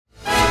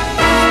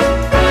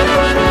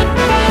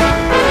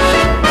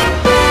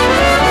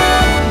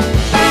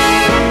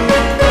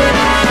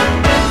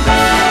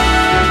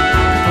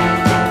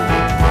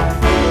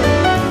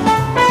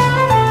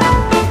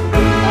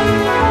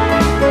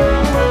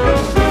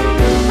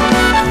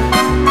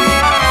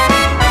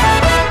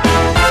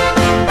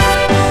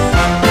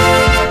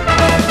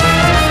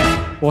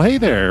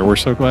there, we're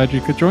so glad you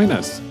could join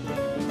us.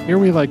 Here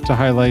we like to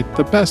highlight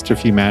the best of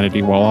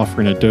humanity while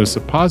offering a dose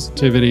of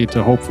positivity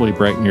to hopefully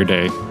brighten your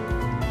day.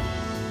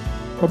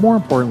 But more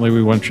importantly,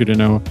 we want you to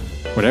know,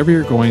 whatever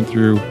you're going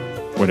through,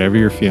 whatever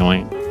you're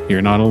feeling,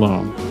 you're not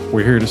alone.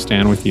 We're here to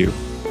stand with you.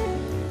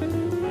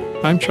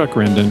 I'm Chuck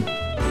Rendon.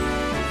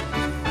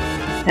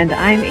 And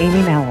I'm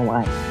Amy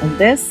Malawat, and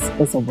this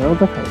is A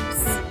World of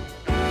Hopes.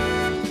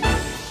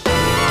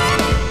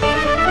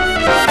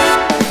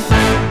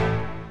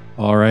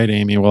 All right,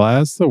 Amy. Well,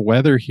 as the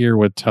weather here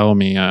would tell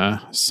me,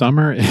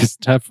 summer is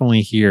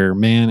definitely here.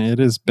 Man, it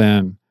has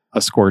been a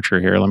scorcher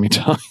here, let me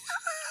tell you.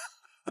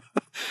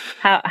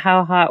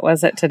 How hot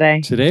was it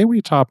today? Today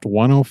we topped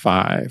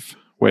 105,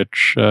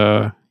 which,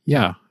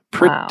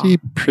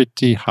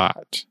 pretty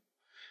hot.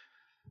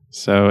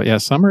 So, yeah,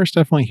 summer is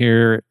definitely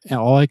here. And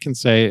all I can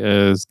say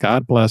is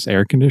God bless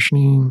air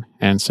conditioning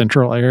and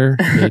central air.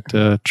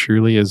 It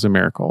truly is a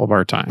miracle of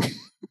our time.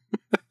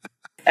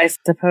 I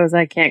suppose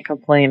I can't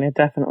complain. It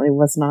definitely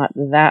was not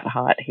that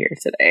hot here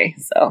today.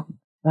 So,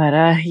 but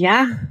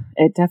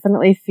it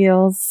definitely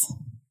feels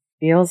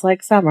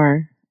like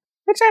summer,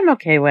 which I'm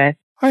okay with.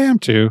 I am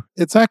too.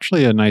 It's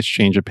actually a nice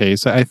change of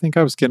pace. I think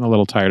I was getting a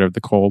little tired of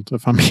the cold,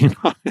 if I'm being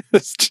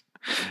honest.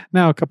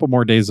 Now, a couple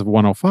more days of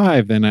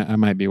 105, then I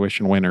might be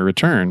wishing winter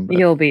return. But,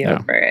 you'll be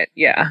over it.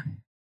 Yeah.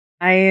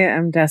 I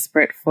am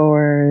desperate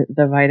for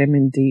the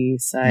vitamin D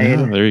side.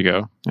 Oh, there you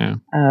go. Yeah.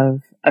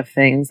 Of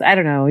things. I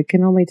don't know. It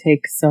can only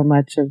take so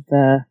much of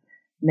the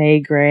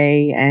May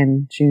gray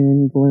and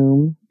June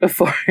bloom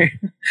before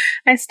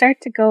I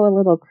start to go a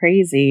little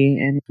crazy.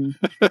 And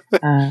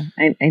I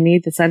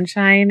need the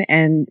sunshine,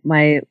 and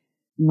my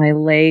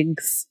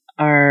legs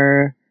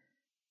are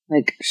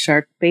like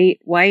shark bait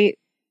white.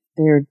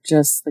 They're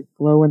just like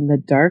glow in the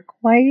dark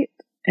white.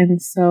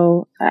 And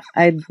so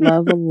I'd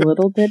love a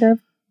little bit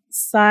of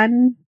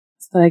sun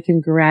so that I can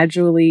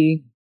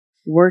gradually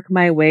work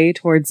my way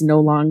towards no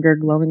longer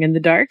glowing in the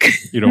dark.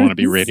 You don't want to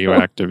be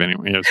radioactive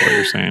anyway, is what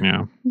you're saying,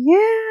 yeah.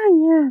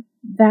 Yeah.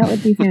 That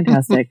would be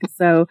fantastic.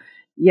 So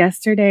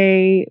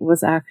yesterday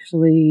was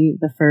actually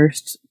the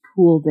first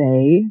pool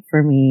day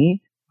for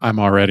me. I'm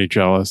already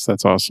jealous.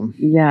 That's awesome.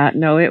 Yeah,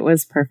 no, it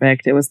was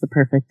perfect. It was the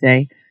perfect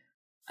day.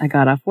 I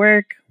got off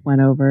work,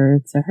 went over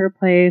to her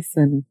place,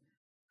 and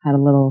had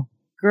a little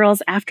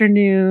girls'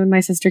 afternoon. My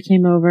sister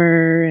came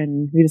over,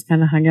 and we just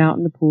kind of hung out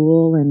in the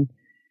pool, and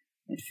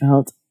it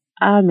felt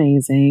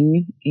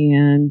amazing.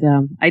 And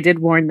I did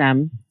warn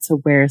them to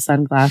wear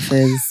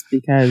sunglasses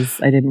because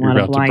I didn't want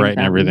to blind brighten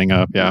them. Everything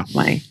up, yeah.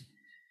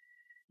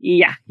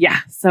 Yeah.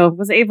 So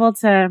was able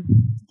to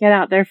get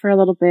out there for a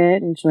little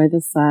bit, enjoy the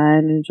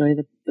sun, enjoy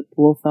the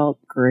pool. Felt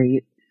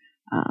great.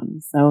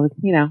 So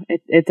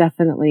it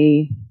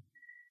definitely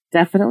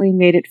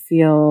made it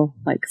feel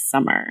like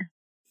summer.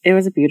 It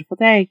was a beautiful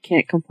day.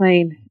 Can't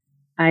complain.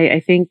 I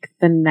think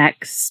the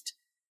next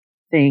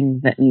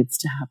thing that needs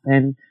to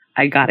happen,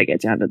 I gotta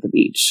get down to the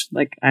beach.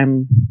 Like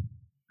I'm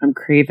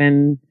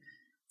craving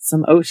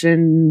some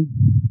ocean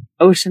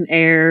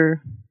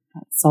air,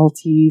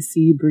 salty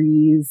sea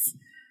breeze.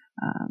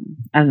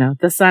 I don't know.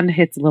 The sun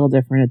hits a little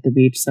different at the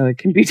beach, so it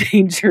can be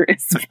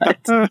dangerous.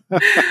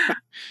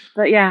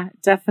 But yeah,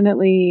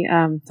 definitely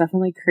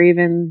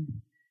craving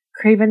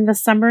the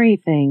summery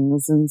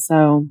things. And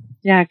so,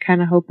 yeah,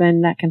 kind of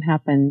hoping that can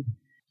happen.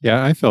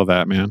 Yeah, I feel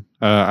that, man.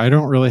 I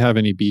don't really have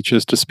any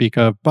beaches to speak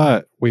of,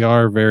 but we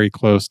are very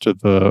close to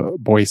the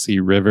Boise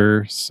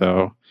River.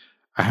 So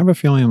I have a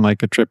feeling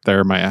like a trip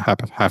there might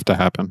have to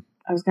happen.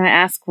 I was going to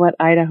ask what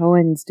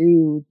Idahoans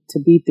do to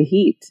beat the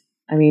heat.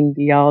 I mean,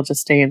 do y'all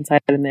just stay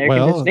inside in the air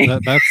conditioning?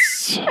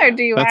 That's or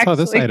do you that's how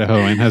this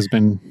Idahoan has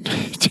been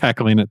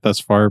tackling it thus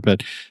far.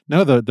 But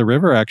no, the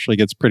river actually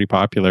gets pretty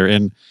popular.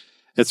 And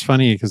it's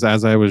funny because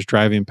as I was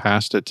driving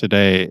past it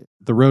today,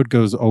 the road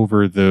goes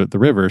over the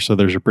river. So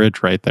there's a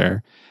bridge right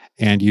there.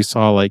 And you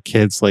saw like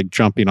kids like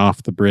jumping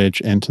off the bridge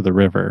into the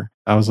river.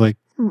 I was like,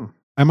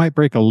 I might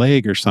break a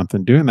leg or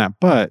something doing that.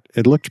 But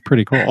it looked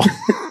pretty cool.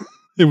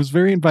 It was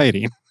very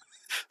inviting,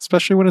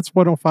 especially when it's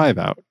 105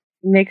 out.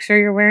 Make sure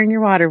you're wearing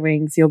your water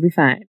wings. You'll be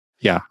fine.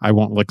 Yeah, I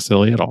won't look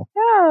silly at all.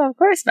 No, of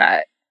course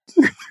not.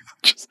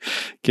 Just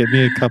give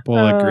me a couple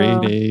of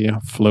grade A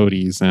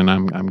floaties and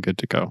I'm good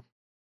to go.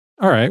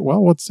 All right.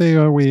 Well, let's say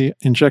we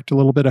inject a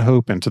little bit of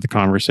hope into the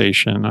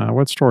conversation.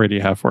 What story do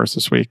you have for us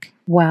this week?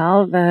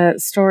 Well, the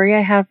story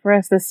I have for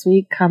us this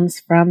week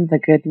comes from the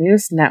Good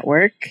News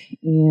Network,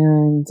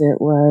 and it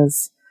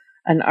was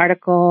an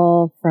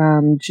article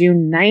from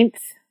June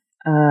 9th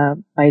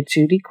by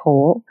Judy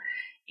Cole.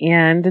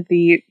 And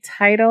the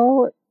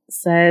title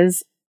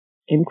says,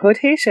 in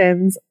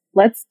quotations,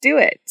 "Let's do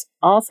it.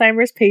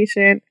 Alzheimer's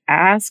patient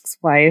asks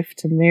wife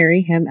to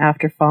marry him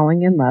after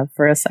falling in love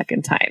for a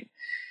second time."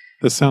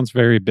 This sounds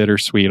very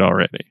bittersweet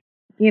already.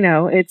 You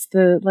know, it's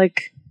the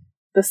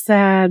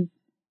sad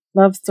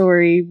love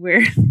story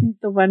where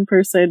the one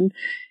person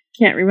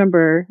can't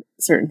remember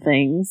certain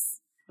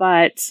things,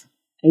 but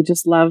I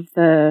just love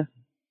the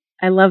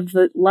love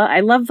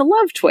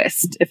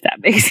twist, if that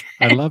makes sense.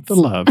 I love the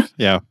love.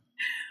 Yeah.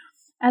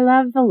 I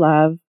love the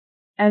love.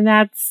 And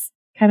that's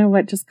kind of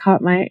what just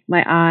caught my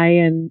eye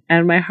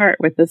and my heart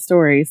with the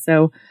story.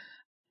 So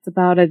it's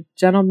about a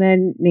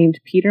gentleman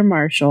named Peter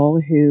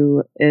Marshall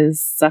who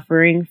is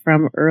suffering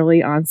from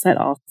early onset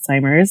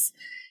Alzheimer's.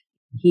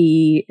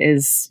 He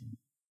is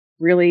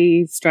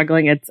really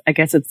struggling. I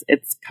guess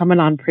it's coming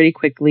on pretty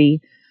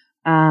quickly.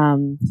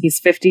 He's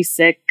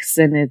 56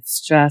 and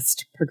it's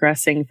just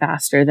progressing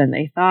faster than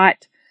they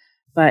thought.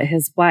 But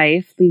his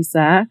wife,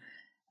 Lisa,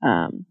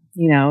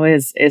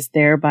 is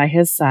there by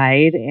his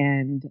side,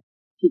 and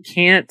he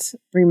can't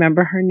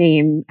remember her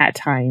name at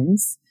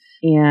times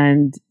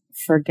and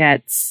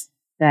forgets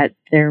that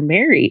they're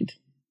married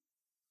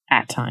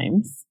at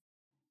times.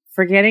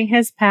 Forgetting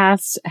his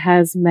past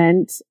has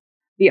meant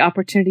the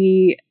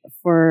opportunity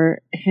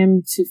for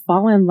him to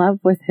fall in love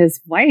with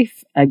his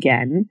wife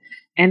again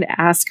and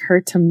ask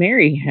her to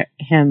marry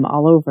him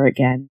all over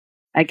again.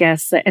 I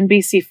guess the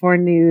NBC4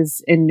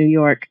 News in New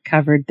York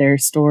covered their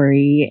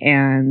story,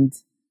 and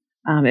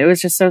it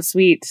was just so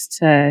sweet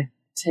to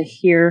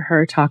hear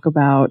her talk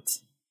about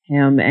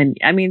him. And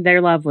I mean, their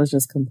love was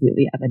just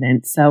completely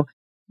evident. So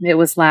it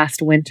was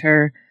last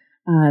winter,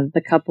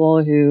 the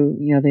couple who,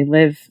 they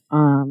live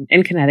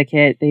in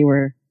Connecticut, they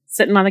were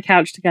sitting on the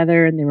couch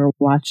together and they were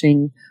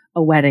watching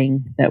a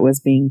wedding that was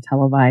being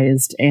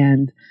televised.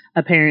 And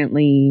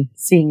apparently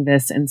seeing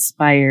this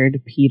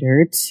inspired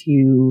Peter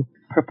to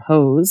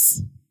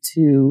propose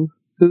to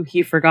who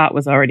he forgot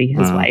was already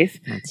his wife,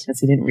 because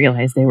he didn't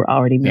realize they were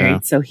already married. Yeah.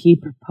 So he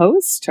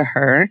proposed to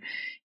her.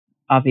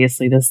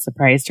 Obviously, this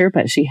surprised her,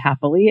 but she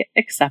happily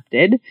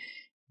accepted.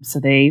 So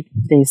they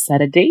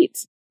set a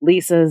date.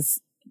 Lisa's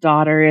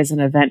daughter is an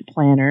event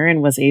planner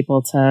and was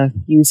able to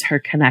use her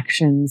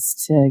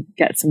connections to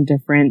get some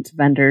different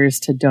vendors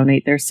to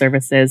donate their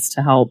services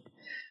to help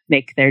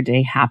make their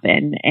day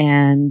happen.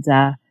 And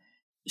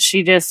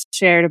she just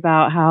shared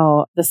about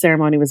how the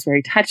ceremony was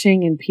very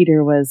touching and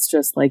Peter was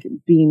just like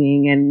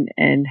beaming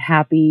and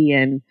happy.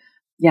 And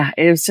yeah,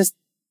 it was just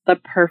the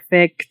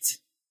perfect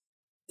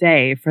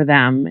day for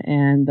them.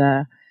 And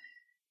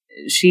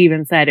she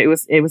even said it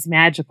was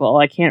magical.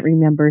 I can't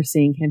remember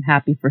seeing him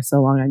happy for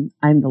so long.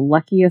 I'm the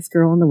luckiest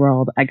girl in the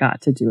world. I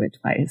got to do it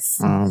twice.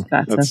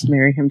 Got to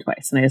marry him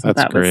twice. And I just thought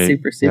that was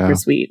super, super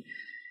sweet.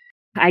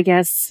 I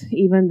guess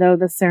even though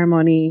the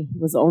ceremony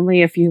was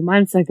only a few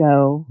months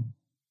ago,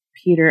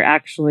 Peter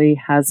actually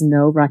has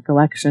no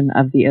recollection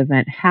of the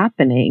event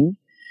happening,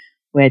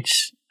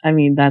 which, I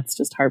mean, that's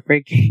just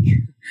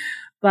heartbreaking.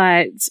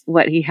 But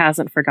what he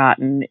hasn't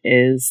forgotten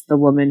is the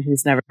woman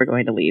who's never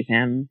going to leave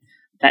him,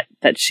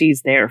 that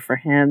she's there for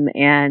him.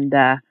 And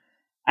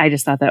I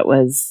just thought that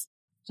was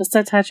just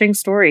a touching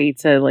story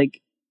to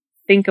like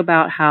think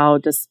about how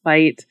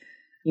despite,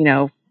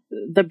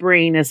 the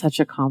brain is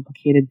such a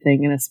complicated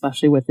thing, and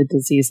especially with a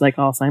disease like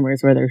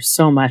Alzheimer's where there's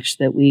so much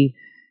that we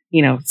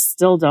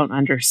still don't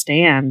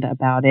understand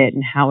about it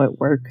and how it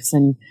works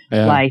and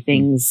why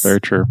things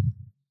very true.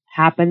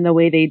 Happen the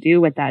way they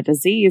do with that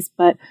disease.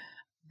 But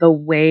the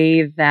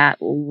way that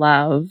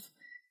love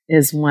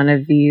is one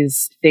of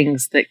these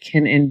things that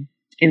can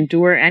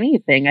endure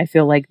anything. I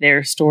feel like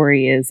their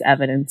story is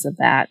evidence of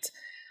that.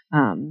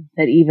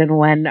 That even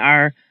when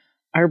our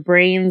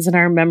brains and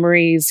our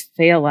memories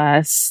fail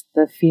us,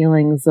 the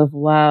feelings of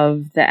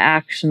love, the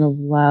action of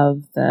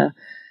love, the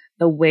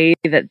way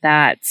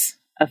that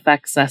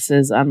affects us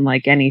is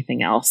unlike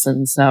anything else.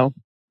 And so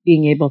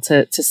being able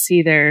to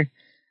see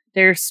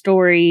their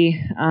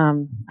story, I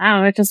don't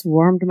know, it just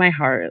warmed my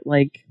heart.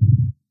 Like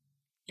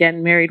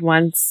getting married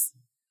once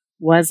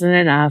wasn't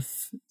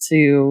enough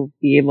to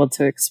be able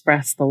to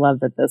express the love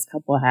that this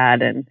couple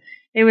had. And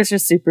it was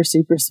just super,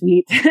 super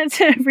sweet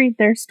to read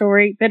their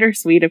story.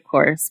 Bittersweet, of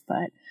course.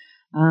 But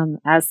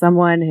as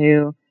someone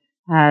who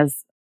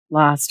has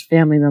lost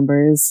family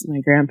members,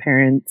 my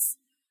grandparents,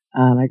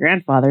 my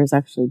grandfathers,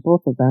 actually,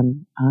 both of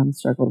them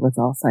struggled with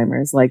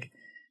Alzheimer's. Like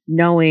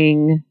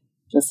knowing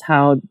just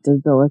how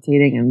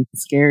debilitating and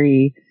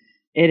scary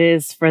it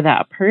is for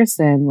that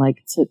person,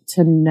 like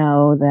to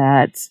know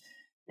that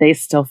they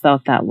still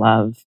felt that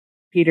love.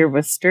 Peter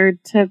was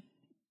stirred to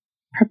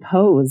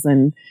propose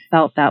and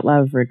felt that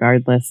love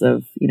regardless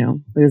of,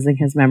 losing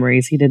his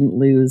memories. He didn't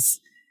lose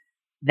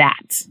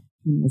that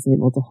and was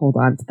able to hold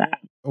on to that.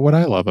 What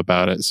I love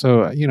about it,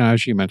 so,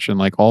 as you mentioned,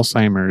 like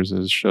Alzheimer's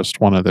is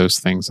just one of those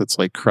things that's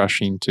like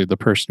crushing to the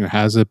person who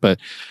has it. But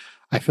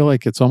I feel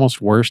like it's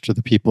almost worse to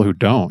the people who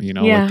don't,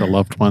 like the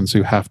loved ones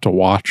who have to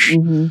watch,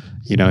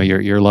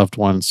 your loved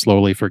ones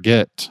slowly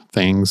forget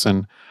things.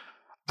 And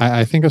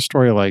I think a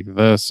story like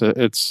this,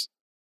 it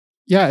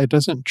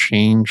doesn't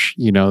change,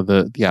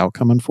 the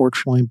outcome,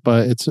 unfortunately,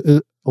 but it's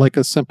like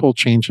a simple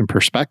change in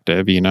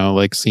perspective,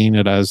 like seeing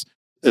it as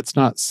it's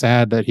not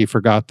sad that he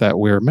forgot that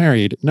we're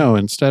married. No,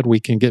 instead we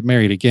can get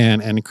married again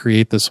and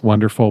create this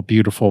wonderful,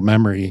 beautiful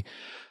memory,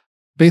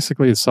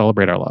 basically to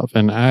celebrate our love.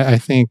 And I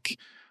think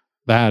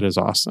that is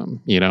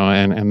awesome,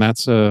 and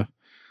that's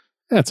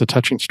it's a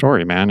touching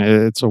story, man.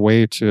 It's a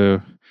way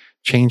to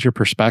change your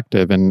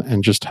perspective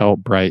and just help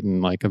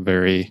brighten like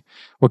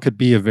what could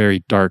be a very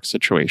dark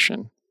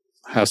situation,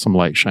 have some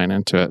light shine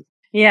into it.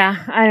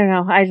 Yeah, I don't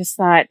know. I just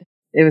thought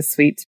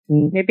sweet to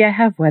me. Maybe I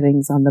have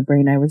weddings on the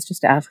brain. I was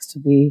just asked to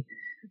be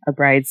a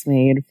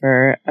bridesmaid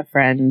for a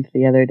friend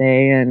the other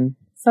day, and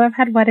so I've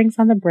had weddings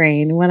on the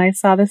brain. When I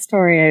saw the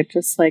story, I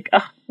just like,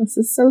 oh, this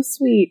is so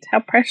sweet. How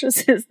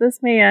precious is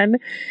this man?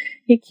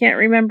 He can't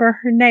remember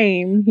her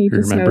name. He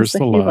just knows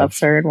that he loves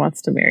her and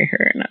wants to marry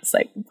her. And I was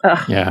like,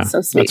 oh, yeah,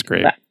 so sweet. That's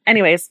great. But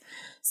anyways,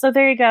 so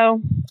there you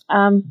go.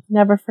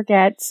 Never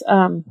forget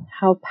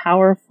how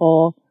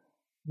powerful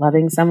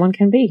loving someone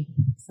can be.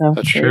 So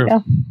that's there true. You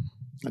go.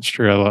 That's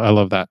true. I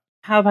love that.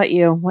 How about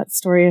you? What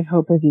story of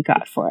hope have you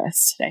got for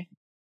us today?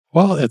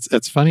 Well,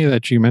 it's funny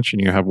that you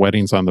mentioned you have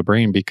weddings on the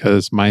brain,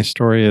 because my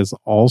story is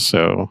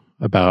also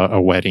about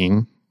a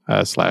wedding /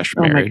 marriage.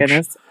 Oh my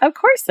goodness. Of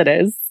course it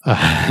is.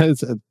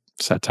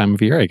 It's that time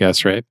of year, I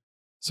guess, right?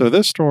 So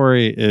this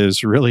story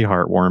is really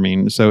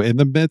heartwarming. So in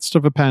the midst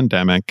of a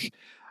pandemic,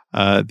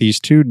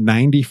 these two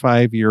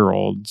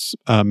 95-year-olds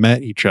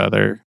met each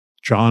other,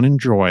 John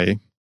and Joy,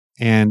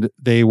 and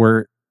they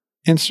were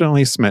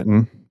instantly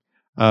smitten.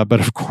 But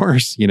of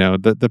course,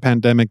 the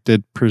pandemic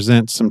did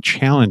present some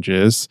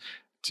challenges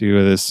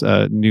to this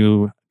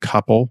new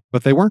couple,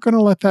 but they weren't going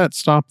to let that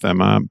stop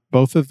them.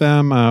 Both of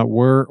them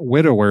were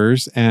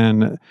widowers,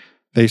 and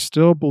they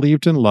still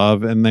believed in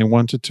love, and they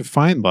wanted to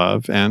find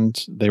love,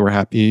 and they were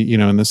happy.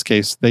 In this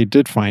case, they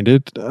did find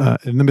it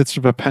in the midst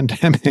of a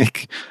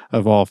pandemic,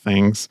 of all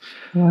things.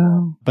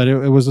 Wow. But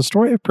it was a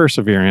story of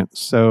perseverance.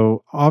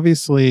 So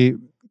obviously,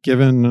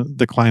 given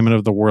the climate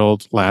of the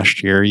world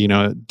last year,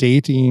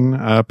 dating,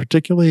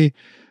 particularly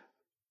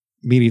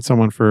meeting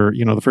someone for,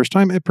 the first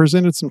time, it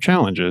presented some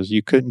challenges.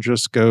 You couldn't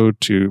just go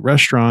to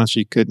restaurants.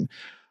 You couldn't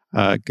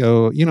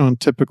go, in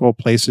typical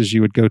places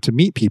you would go to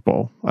meet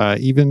people.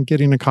 Even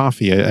getting a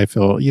coffee, I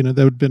feel,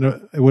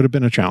 it would have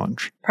been a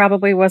challenge.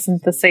 Probably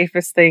wasn't the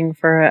safest thing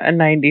for a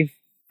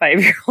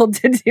 95-year-old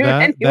to do.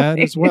 That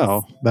as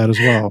well.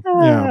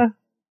 Yeah.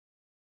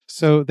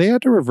 So they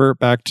had to revert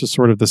back to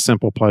sort of the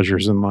simple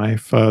pleasures in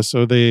life.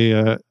 So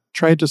they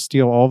tried to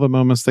steal all the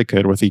moments they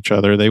could with each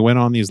other. They went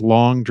on these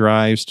long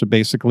drives to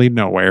basically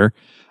nowhere,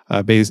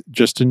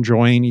 just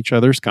enjoying each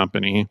other's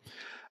company.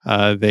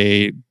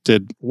 They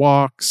did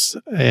walks,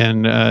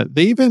 and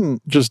they even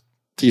just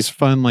these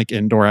fun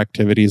indoor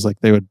activities,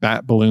 like they would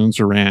bat balloons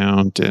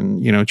around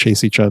and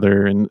chase each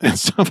other and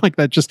stuff like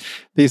that. Just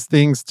these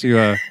things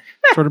to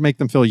sort of make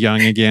them feel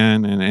young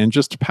again, and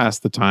just to pass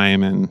the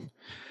time, and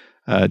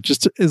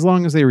just as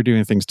long as they were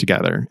doing things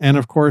together. And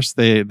of course,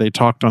 they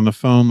talked on the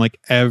phone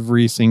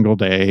every single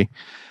day.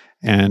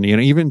 And,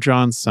 even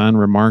John's son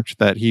remarked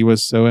that he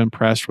was so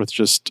impressed with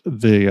just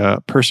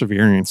the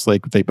perseverance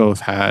they both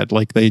had.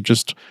 They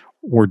just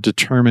were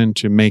determined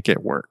to make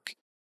it work.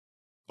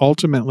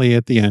 Ultimately,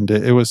 at the end,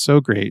 it was so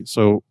great.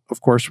 So,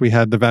 of course, we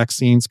had the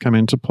vaccines come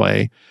into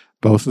play.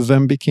 Both of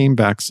them became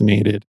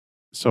vaccinated.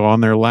 So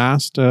on their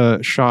last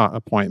shot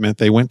appointment,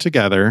 they went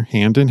together,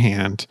 hand in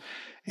hand.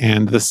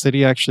 And the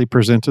city actually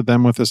presented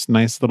them with this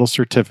nice little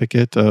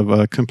certificate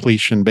of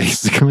completion,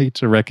 basically,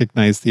 to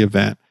recognize the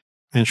event.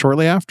 And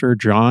shortly after,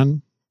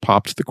 John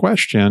popped the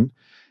question,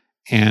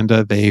 and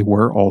they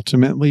were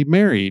ultimately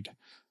married.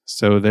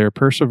 So their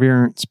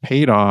perseverance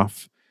paid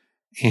off.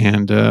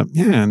 And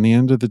in the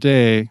end of the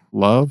day,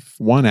 love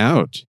won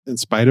out. In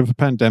spite of a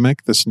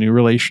pandemic, this new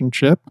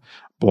relationship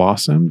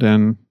blossomed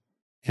and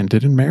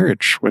ended in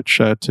marriage, which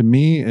to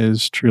me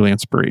is truly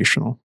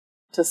inspirational.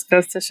 Just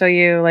goes to show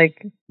you,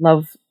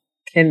 love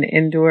can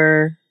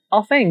endure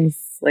all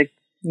things.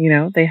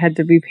 They had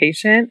to be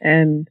patient,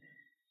 and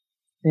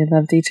they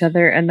loved each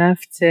other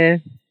enough to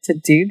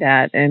do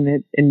that, and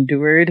it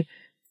endured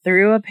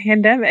through a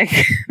pandemic.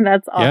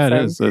 That's awesome.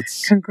 Yeah, it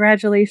is.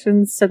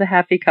 Congratulations to the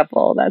happy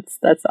couple.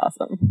 That's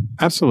awesome.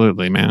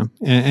 Absolutely, man.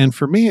 And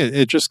for me,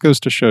 it just goes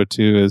to show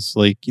too, is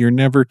you're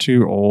never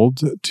too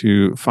old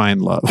to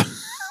find love.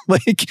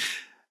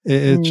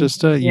 You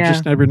just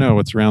never know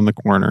what's around the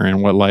corner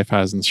and what life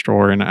has in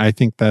store. And I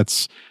think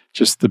that's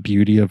just the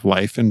beauty of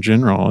life in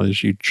general,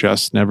 is you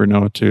just never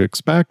know what to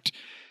expect.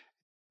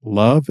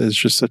 Love is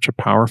just such a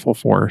powerful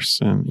force.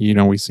 And,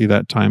 we see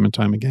that time and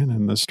time again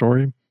in this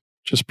story.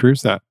 Just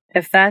proves that.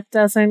 If that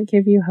doesn't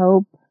give you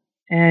hope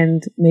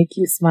and make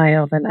you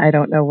smile, then I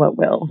don't know what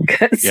will.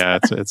 Yeah,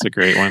 it's a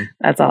great one.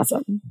 That's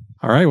awesome.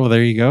 All right. Well,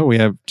 there you go. We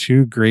have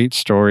two great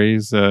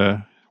stories.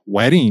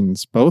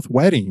 Weddings, both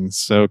weddings.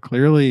 So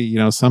clearly,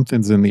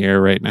 something's in the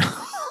air right now.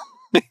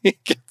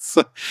 It's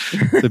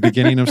the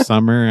beginning of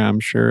summer.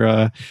 I'm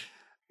sure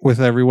with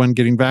everyone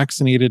getting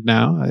vaccinated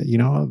now,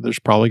 there's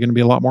probably going to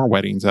be a lot more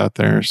weddings out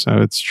there.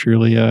 So it's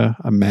truly a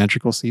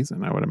magical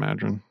season, I would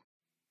imagine.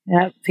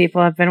 Yep.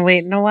 People have been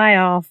waiting a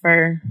while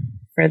for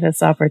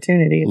this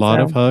opportunity. A lot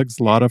of hugs,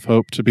 a lot of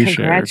hope to be shared.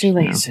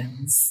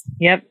 Congratulations.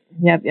 Yep.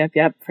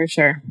 For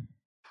sure.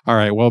 All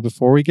right. Well,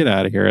 before we get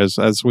out of here,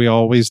 as we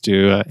always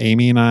do,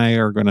 Amy and I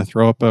are going to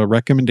throw up a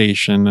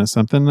recommendation,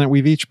 something that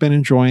we've each been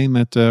enjoying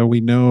that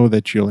we know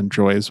that you'll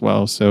enjoy as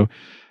well. So,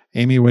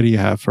 Amy, what do you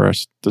have for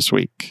us this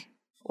week?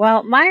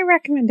 Well, my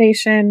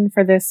recommendation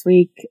for this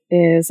week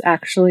is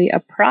actually a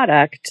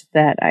product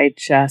that I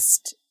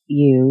just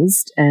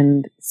used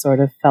and sort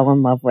of fell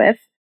in love with.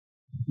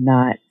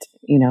 not,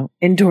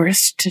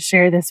 endorsed to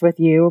share this with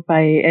you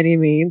by any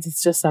means.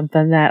 It's just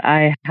something that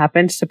I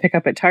happened to pick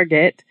up at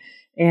Target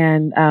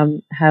and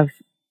have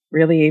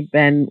really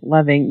been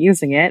loving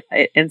using it.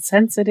 And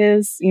since it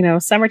is,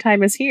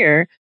 summertime is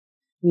here,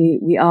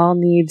 we all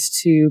need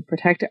to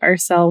protect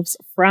ourselves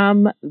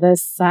from the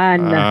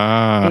sun.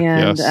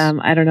 And yes.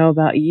 I don't know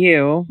about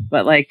you,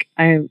 but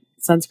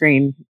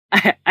sunscreen,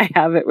 I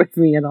have it with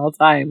me at all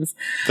times.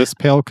 This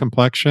pale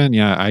complexion,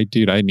 yeah, I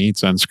need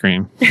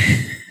sunscreen.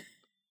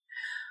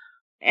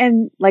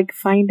 And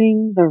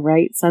finding the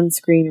right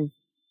sunscreen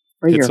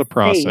for it's your a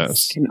process.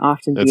 Face can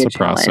often be it's a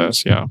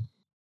process, challenge. yeah.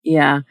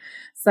 Yeah.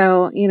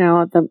 So,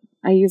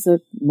 I use a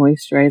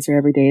moisturizer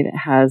every day that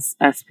has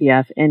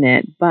SPF in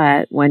it,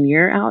 but when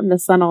you're out in the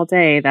sun all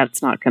day,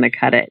 that's not going to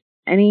cut it.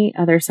 Any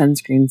other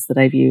sunscreens that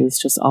I've used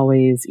just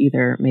always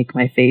either make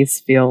my face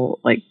feel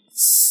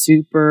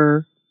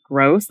super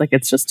gross,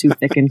 it's just too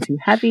thick and too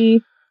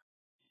heavy.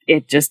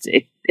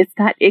 It's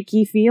that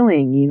icky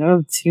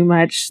feeling, too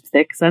much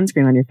thick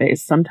sunscreen on your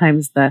face.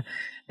 Sometimes the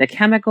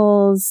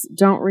chemicals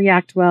don't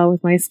react well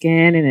with my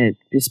skin and it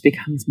just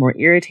becomes more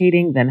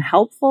irritating than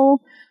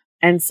helpful.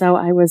 And so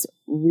I was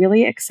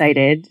really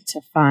excited to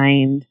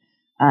find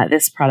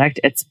this product.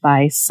 It's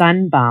by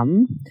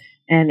Sunbum,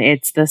 and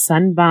it's the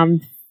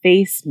Sunbum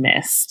Face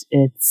Mist.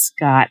 It's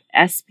got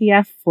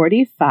SPF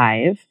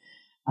 45.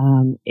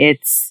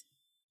 It's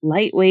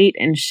lightweight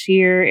and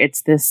sheer.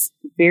 It's this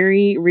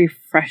very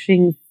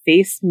refreshing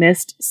face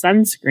mist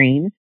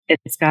sunscreen.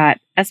 It's got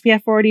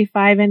SPF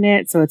 45 in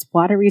it, so it's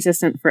water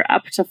resistant for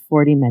up to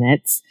 40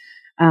 minutes.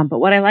 But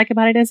what I like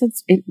about it is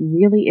it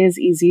really is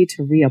easy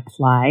to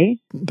reapply.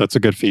 That's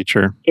a good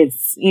feature.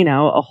 It's,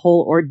 a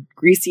whole or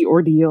greasy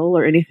ordeal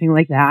or anything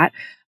like that.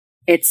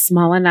 It's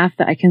small enough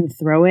that I can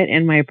throw it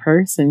in my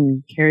purse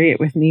and carry it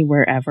with me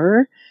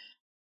wherever.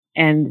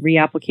 And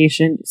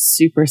reapplication,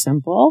 super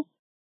simple.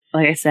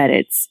 Like I said,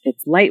 it's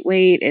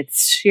lightweight,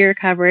 it's sheer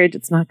coverage.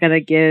 It's not going to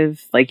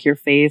give your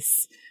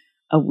face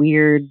a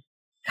weird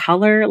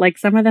color like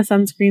some of the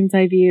sunscreens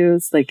I've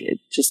used. It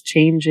just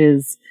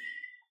changes.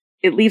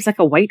 It leaves a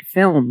white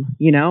film,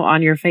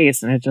 on your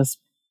face, and it just,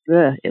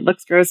 it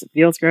looks gross. It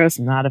feels gross.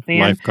 I'm not a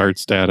fan. Lifeguard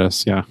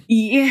status. Yeah.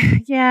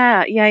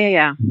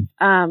 Yeah.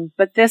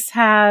 But this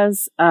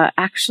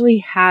actually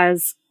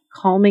has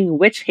calming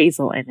witch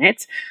hazel in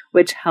it,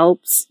 which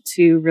helps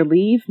to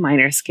relieve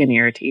minor skin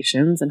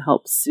irritations and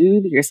help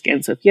soothe your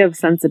skin. So if you have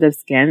sensitive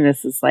skin,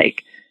 this is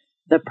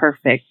the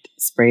perfect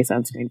spray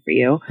sunscreen for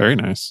you. Very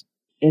nice.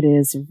 It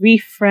is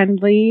reef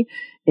friendly.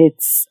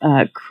 It's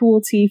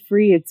cruelty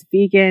free. It's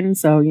vegan.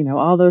 So,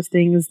 all those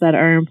things that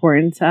are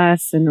important to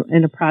us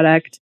in a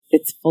product.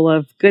 It's full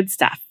of good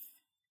stuff.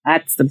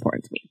 That's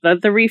important to me.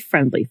 The reef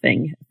friendly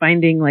thing,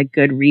 finding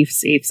good reef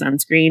safe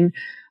sunscreen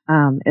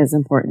is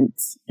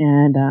important.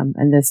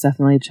 And this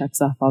definitely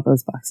checks off all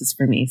those boxes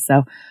for me.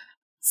 So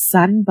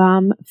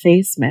Sunbum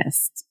Face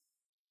Mist.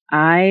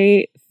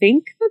 I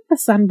think that the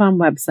Sunbum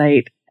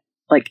website,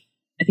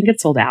 I think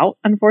it's sold out,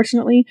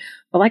 unfortunately.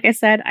 But like I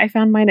said, I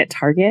found mine at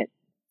Target,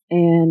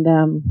 and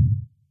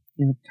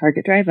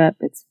Target Drive Up.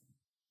 It's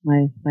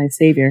my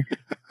savior.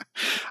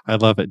 I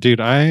love it,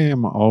 dude. I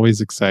am always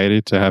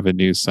excited to have a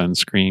new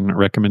sunscreen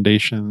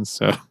recommendation.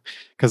 So,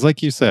 because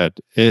like you said,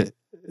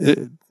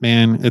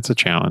 it's a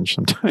challenge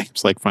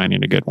sometimes,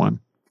 finding a good one.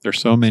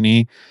 There's so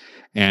many,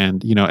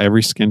 and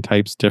every skin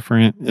type's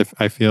different. If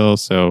I feel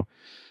so,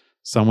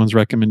 someone's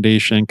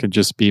recommendation could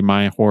just be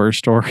my horror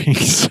story.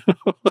 So,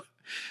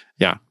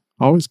 yeah,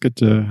 always good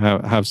to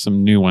have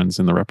some new ones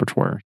in the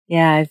repertoire.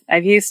 Yeah,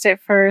 I've used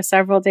it for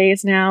several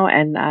days now,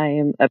 and I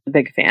am a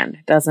big fan.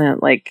 It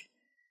doesn't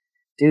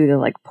do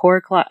the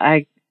pore clog.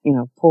 I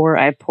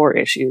have pore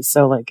issues,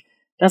 so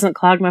doesn't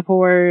clog my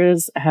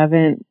pores. I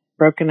haven't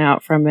broken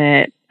out from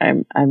it.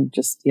 I'm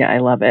just, I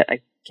love it. I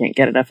can't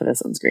get enough of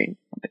this sunscreen.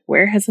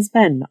 Where has this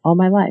been all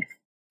my life?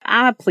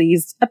 I'm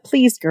a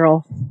pleased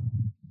girl.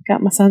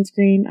 Got my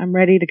sunscreen. I'm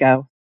ready to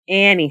go.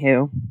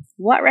 Anywho,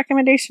 what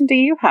recommendation do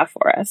you have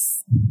for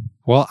us?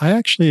 Well, I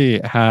actually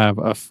have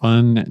a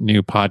fun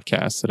new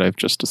podcast that I've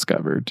just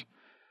discovered.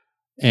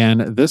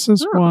 And this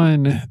is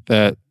one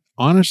that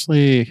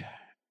honestly,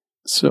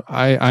 so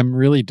I'm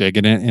really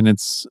digging it, and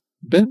it's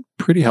been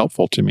pretty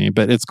helpful to me,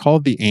 but it's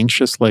called the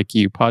Anxious Like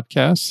You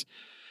podcast.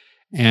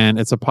 And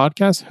it's a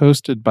podcast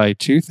hosted by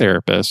two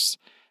therapists.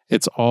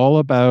 It's all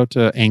about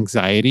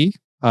anxiety,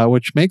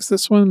 which makes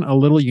this one a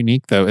little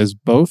unique, though, is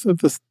both of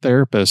the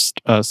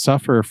therapists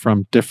suffer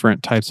from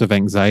different types of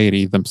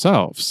anxiety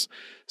themselves.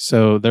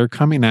 So they're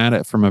coming at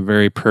it from a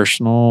very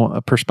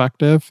personal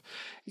perspective,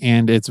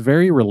 and it's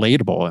very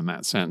relatable in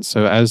that sense.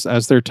 So as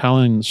they're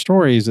telling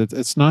stories,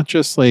 it's not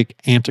just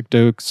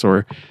anecdotes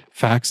or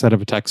facts out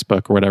of a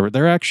textbook or whatever.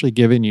 They're actually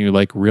giving you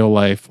real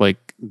life,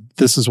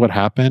 this is what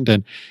happened.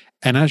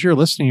 And as you're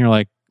listening, you're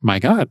like, my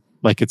God,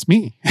 it's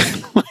me.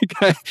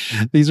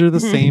 These are the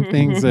same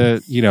things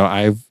that,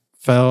 I've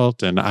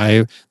felt, and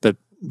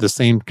the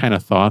same kind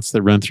of thoughts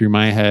that run through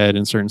my head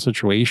in certain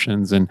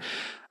situations. And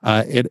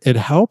it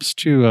helps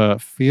to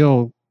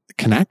feel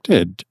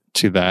connected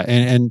to that,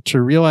 and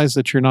to realize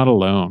that you're not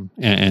alone,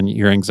 and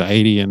your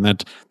anxiety, and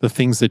that the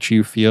things that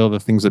you feel, the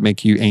things that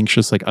make you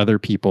anxious, like other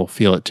people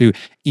feel it too.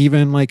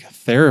 Even like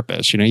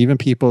therapists, even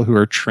people who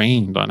are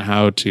trained on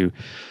how to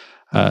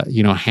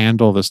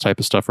handle this type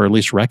of stuff, or at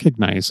least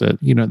recognize it,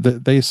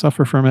 they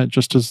suffer from it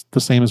just as the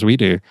same as we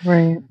do.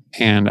 Right.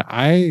 And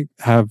I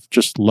have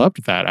just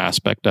loved that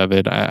aspect of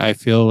it. I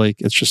feel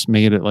like it's just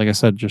made it, like I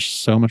said,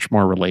 just so much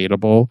more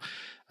relatable.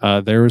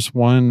 There was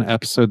one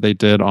episode they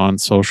did on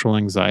social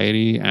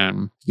anxiety,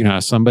 and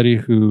as somebody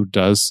who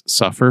does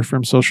suffer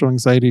from social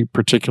anxiety,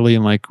 particularly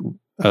in like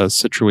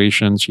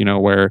situations,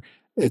 where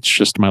it's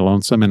just my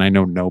lonesome and I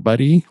know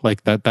nobody,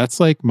 like that's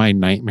like my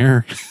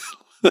nightmare.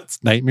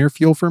 That's nightmare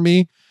fuel for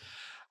me.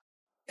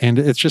 And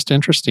it's just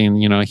interesting,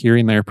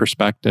 hearing their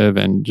perspective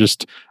and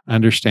just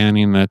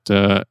understanding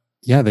that,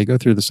 they go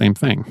through the same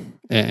thing.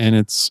 And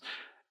it's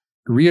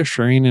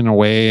reassuring in a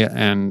way.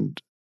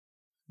 And,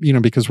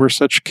 because we're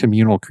such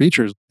communal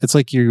creatures, it's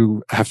like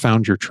you have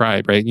found your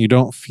tribe, right? And you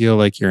don't feel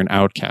like you're an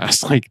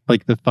outcast. Like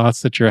the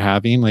thoughts that you're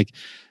having, like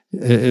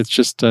it's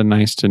just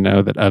nice to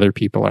know that other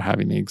people are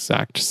having the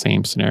exact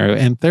same scenario,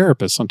 and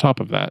therapists on top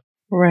of that.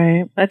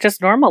 Right. That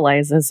just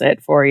normalizes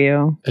it for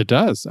you. It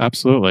does.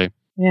 Absolutely.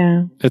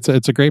 Yeah. It's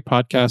a great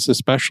podcast,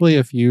 especially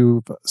if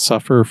you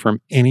suffer from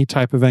any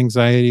type of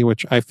anxiety,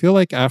 which I feel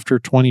like after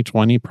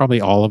 2020,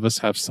 probably all of us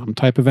have some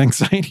type of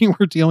anxiety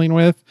we're dealing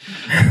with.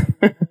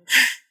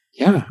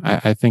 Yeah,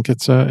 I think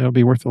it'll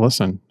be worth a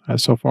listen.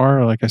 So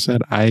far, like I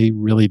said, I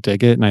really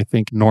dig it. And I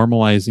think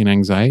normalizing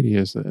anxiety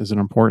is an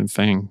important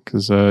thing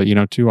because,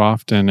 too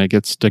often it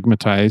gets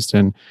stigmatized,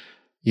 and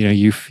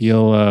you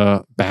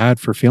feel bad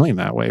for feeling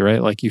that way,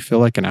 right? Like you feel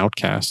like an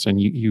outcast,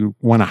 and you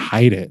want to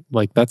hide it.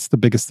 Like that's the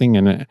biggest thing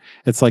in it.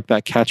 It's like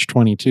that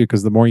catch-22,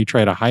 because the more you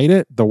try to hide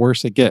it, the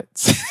worse it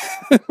gets.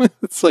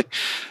 It's like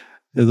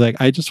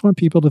I just want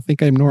people to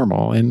think I'm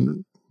normal.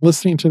 And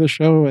listening to the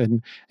show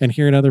and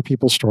hearing other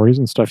people's stories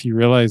and stuff, you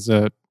realize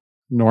that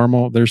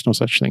there's no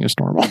such thing as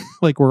normal.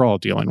 Like we're all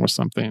dealing with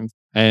something.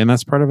 And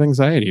that's part of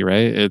anxiety,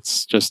 right?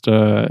 It's just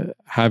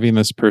having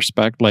this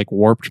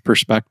warped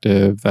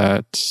perspective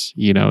that,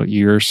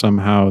 you're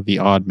somehow the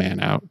odd man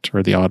out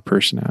or the odd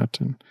person out.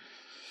 And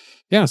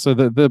yeah, so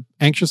the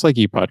Anxious Like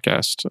You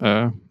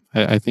podcast,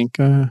 I think,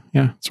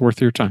 it's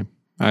worth your time.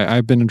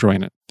 I've been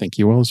enjoying it. Think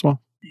you will as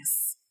well.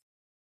 Yes.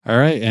 All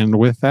right. And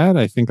with that,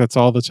 I think that's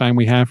all the time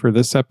we have for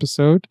this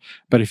episode.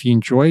 But if you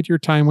enjoyed your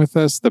time with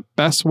us, the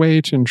best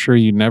way to ensure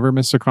you never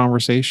miss a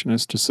conversation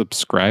is to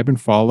subscribe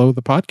and follow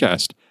the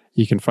podcast.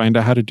 You can find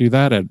out how to do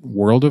that at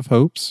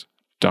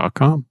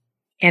worldofhopes.com.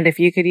 And if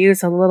you could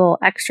use a little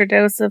extra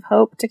dose of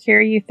hope to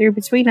carry you through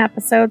between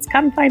episodes,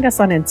 come find us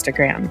on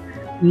Instagram.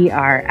 We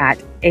are at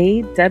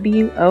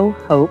AWO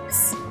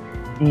Hopes,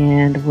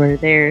 and we're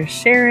there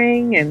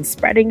sharing and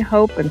spreading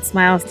hope and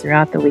smiles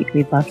throughout the week.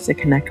 We'd love to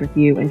connect with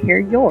you and hear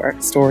your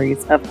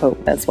stories of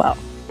hope as well.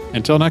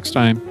 Until next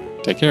time,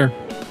 take care.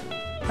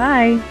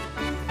 Bye.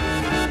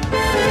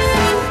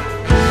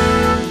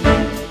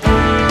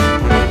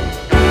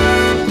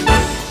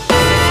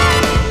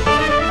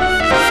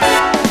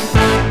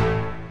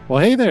 Well,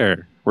 hey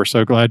there. We're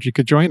so glad you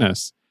could join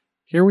us.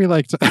 Here we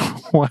like to...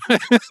 What?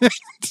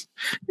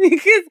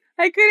 Because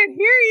I couldn't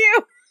hear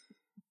you.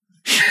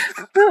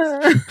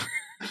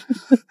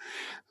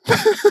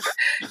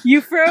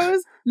 You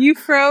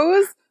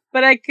froze,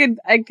 but I could,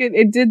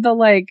 it did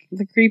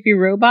the creepy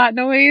robot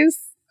noise.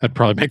 That'd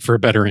probably make for a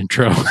better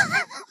intro.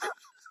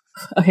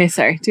 Okay,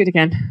 sorry. Do it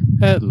again.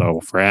 Hello,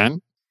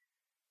 friend.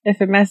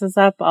 If it messes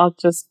up, I'll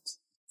just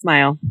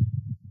smile.